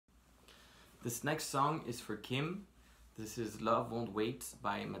This next song is for Kim. This is Love Won't Wait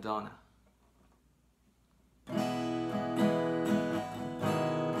by Madonna.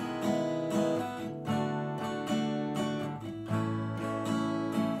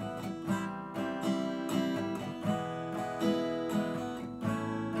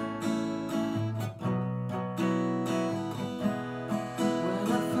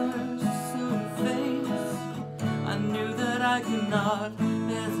 I could not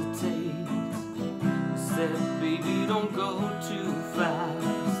hesitate. You said, baby, don't go too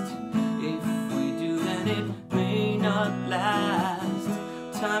fast. If we do, then it may not last.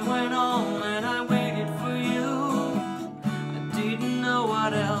 Time went on and I waited for you. I didn't know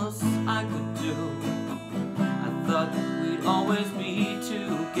what else I could do. I thought that we'd always be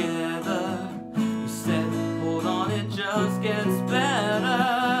together. You said, hold on, it just gets better.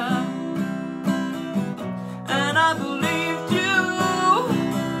 And I believe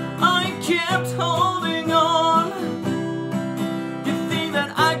kept holding on. You think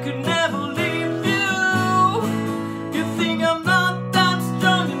that I could never leave you. You think I'm not that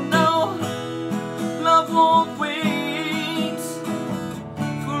strong, you know. Love won't wait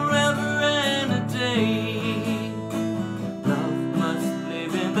forever and a day. Love must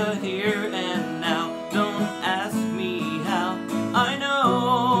live in the here and now. Don't ask me how, I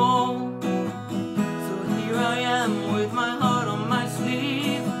know. So here I am with my heart on my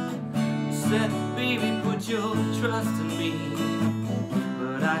sleeve. Said, baby, put your trust in me.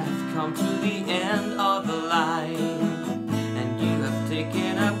 But I have come to the end of the line, and you have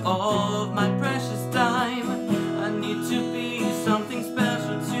taken up all of my precious time. I need to be something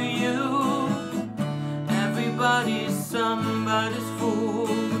special to you. Everybody's somebody's fool.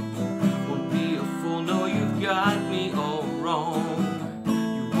 Won't be a fool, no, you've got me all wrong.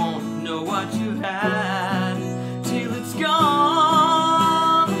 You won't know what you had till it's gone.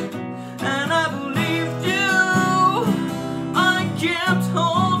 Kept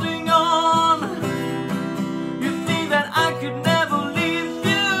holding on. You think that I could never leave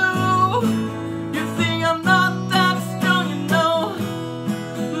you. You think I'm not that strong, you know.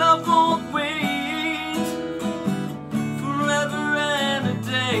 Love won't wait forever and a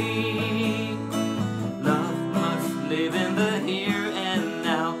day. Love must live in the here and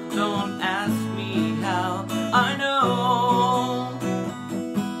now. Don't ask me how, I know.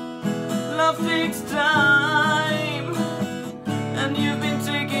 Love takes time, and you've been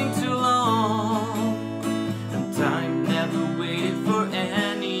taking too long. And time never waited for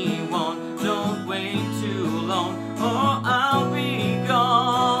anyone. Don't wait too long, or I'll be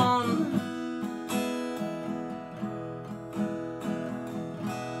gone.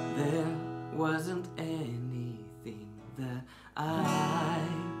 There wasn't anything that I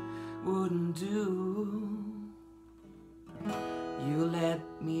wouldn't do. You let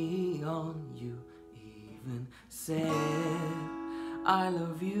me on, you even said I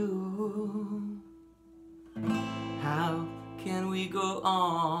love you. How can we go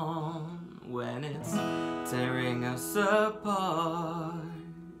on when it's tearing us apart?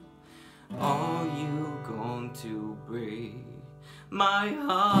 Are you going to break my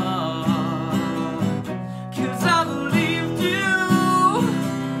heart? 'Cause I believe